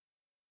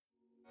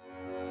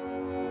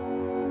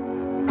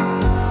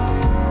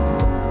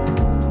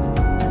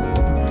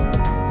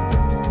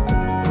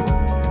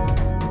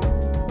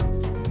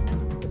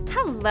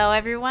Hello,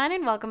 everyone,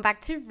 and welcome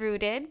back to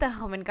Rooted, the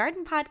Home and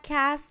Garden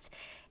podcast.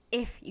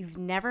 If you've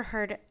never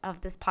heard of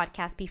this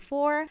podcast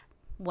before,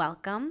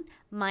 welcome.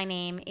 My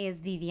name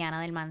is Viviana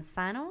del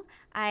Manzano.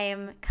 I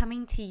am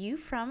coming to you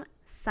from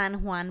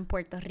San Juan,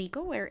 Puerto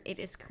Rico, where it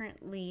is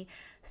currently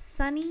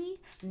sunny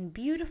and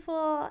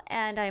beautiful,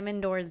 and I'm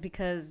indoors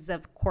because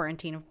of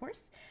quarantine, of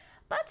course.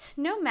 But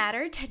no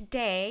matter,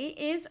 today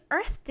is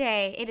Earth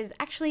Day. It is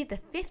actually the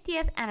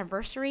 50th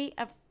anniversary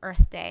of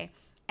Earth Day.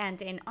 And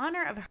in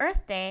honor of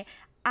Earth Day,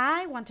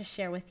 I want to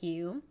share with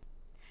you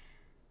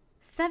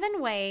 7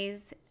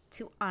 ways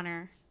to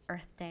honor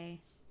Earth Day.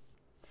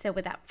 So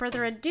without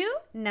further ado,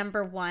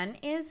 number 1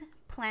 is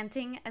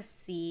planting a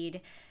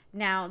seed.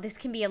 Now, this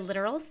can be a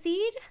literal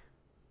seed,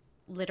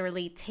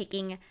 literally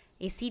taking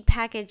a seed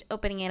package,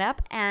 opening it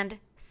up, and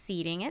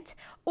seeding it.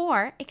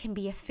 Or it can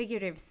be a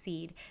figurative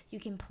seed. You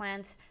can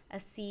plant a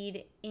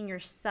seed in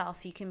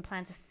yourself. You can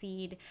plant a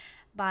seed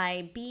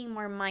by being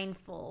more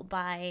mindful,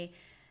 by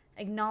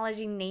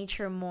acknowledging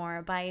nature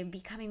more, by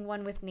becoming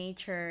one with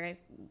nature,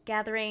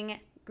 gathering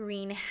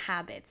green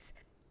habits.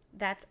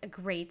 That's a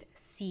great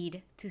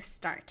seed to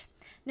start.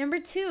 Number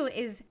 2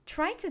 is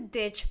try to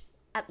ditch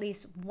at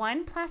least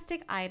one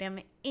plastic item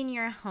in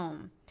your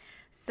home.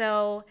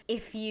 So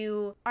if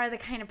you are the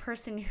kind of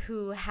person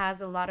who has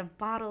a lot of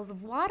bottles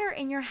of water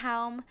in your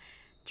home,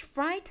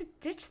 try to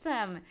ditch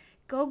them.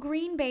 Go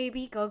green,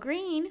 baby, go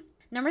green.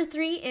 Number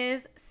 3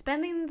 is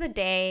spending the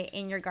day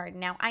in your garden.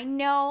 Now, I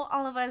know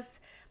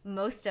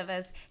most of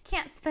us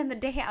can't spend the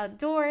day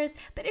outdoors,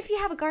 but if you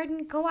have a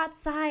garden, go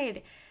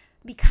outside.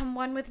 Become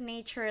one with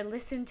nature.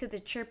 Listen to the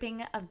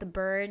chirping of the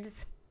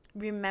birds.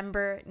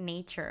 Remember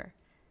nature.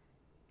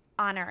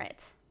 Honor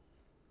it.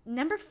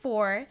 Number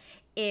 4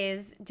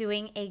 is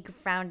doing a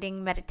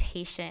grounding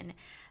meditation.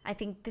 I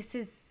think this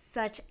is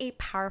such a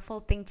powerful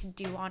thing to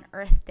do on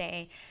Earth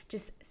Day.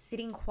 Just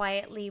sitting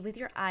quietly with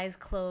your eyes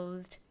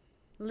closed,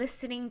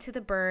 listening to the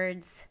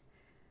birds,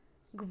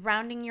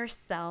 grounding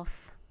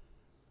yourself,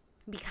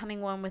 becoming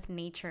one with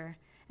nature,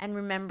 and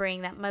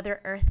remembering that Mother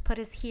Earth put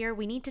us here.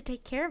 We need to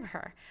take care of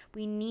her.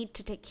 We need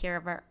to take care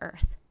of our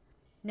Earth.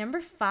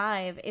 Number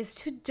 5 is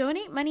to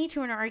donate money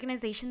to an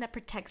organization that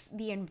protects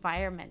the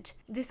environment.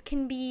 This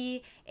can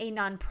be a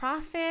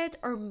nonprofit,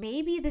 or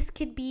maybe this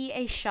could be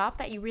a shop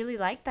that you really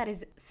like that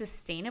is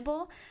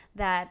sustainable,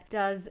 that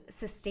does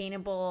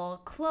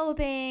sustainable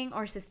clothing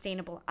or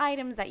sustainable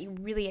items that you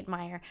really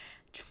admire.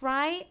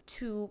 Try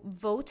to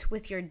vote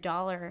with your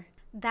dollar.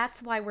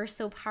 That's why we're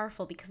so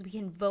powerful, because we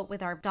can vote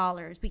with our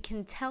dollars. We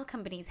can tell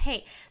companies,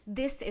 hey,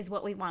 this is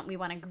what we want. We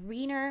want a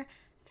greener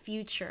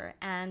future,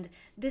 and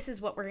this is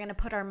what we're going to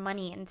put our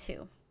money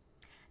into.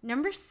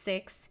 Number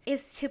 6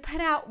 is to put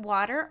out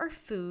water or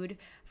food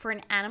for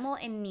an animal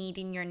in need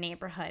in your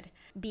neighborhood,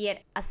 be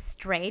it a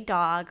stray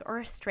dog or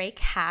a stray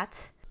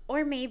cat,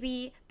 or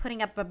maybe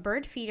putting up a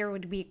bird feeder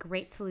would be a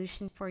great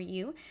solution for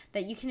you,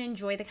 that you can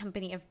enjoy the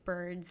company of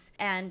birds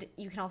and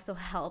you can also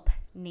help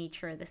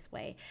nature this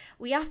way.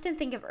 We often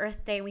think of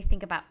Earth Day, we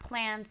think about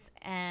plants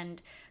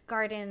and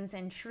gardens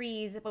and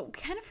trees, but we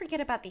kind of forget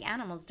about the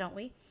animals, don't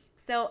we?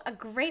 So a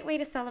great way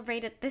to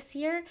celebrate it this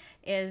year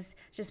is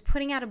just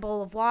putting out a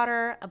bowl of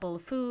water, a bowl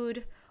of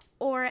food,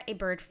 or a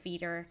bird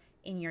feeder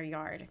in your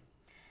yard.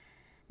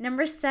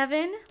 Number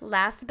 7,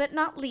 last but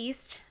not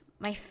least,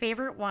 my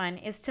favorite one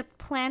is to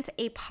plant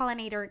a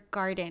pollinator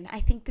garden.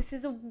 I think this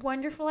is a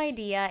wonderful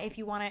idea if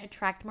you want to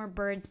attract more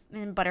birds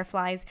and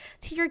butterflies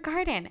to your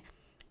garden.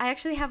 I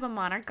actually have a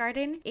monarch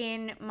garden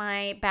in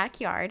my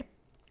backyard,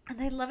 and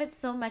I love it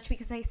so much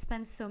because I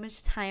spend so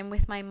much time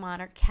with my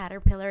monarch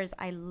caterpillars.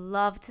 I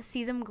love to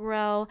see them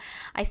grow.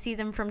 I see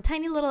them from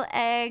tiny little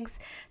eggs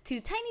to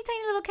tiny,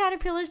 tiny little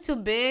caterpillars to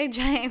big,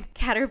 giant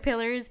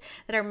caterpillars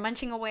that are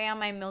munching away on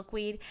my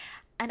milkweed.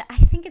 And I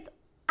think it's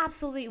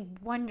absolutely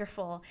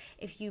wonderful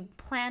if you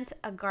plant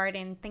a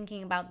garden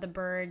thinking about the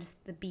birds,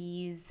 the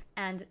bees,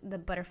 and the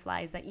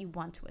butterflies that you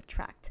want to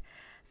attract.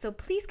 So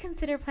please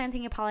consider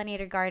planting a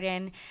pollinator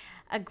garden.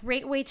 A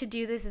great way to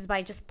do this is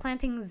by just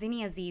planting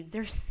zinnia seeds.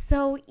 They're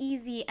so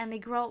easy and they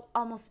grow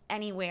almost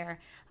anywhere,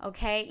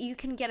 okay? You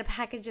can get a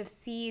package of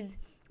seeds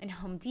in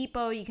Home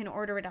Depot. You can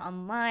order it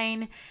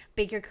online.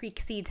 Baker Creek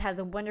Seeds has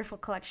a wonderful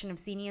collection of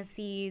zinnia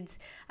seeds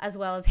as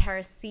well as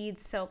Harris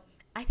seeds. So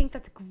I think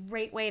that's a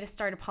great way to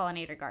start a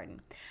pollinator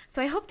garden.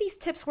 So I hope these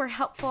tips were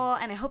helpful,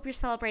 and I hope you're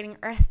celebrating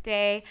Earth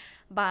Day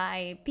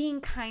by being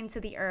kind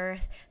to the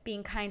earth,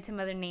 being kind to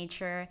Mother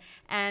Nature,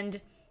 and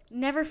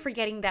never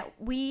forgetting that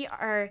we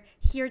are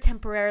here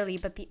temporarily,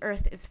 but the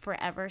earth is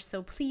forever.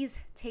 So please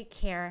take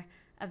care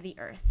of the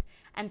earth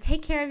and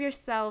take care of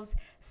yourselves.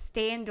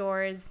 Stay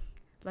indoors.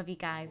 Love you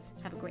guys.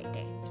 Have a great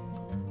day.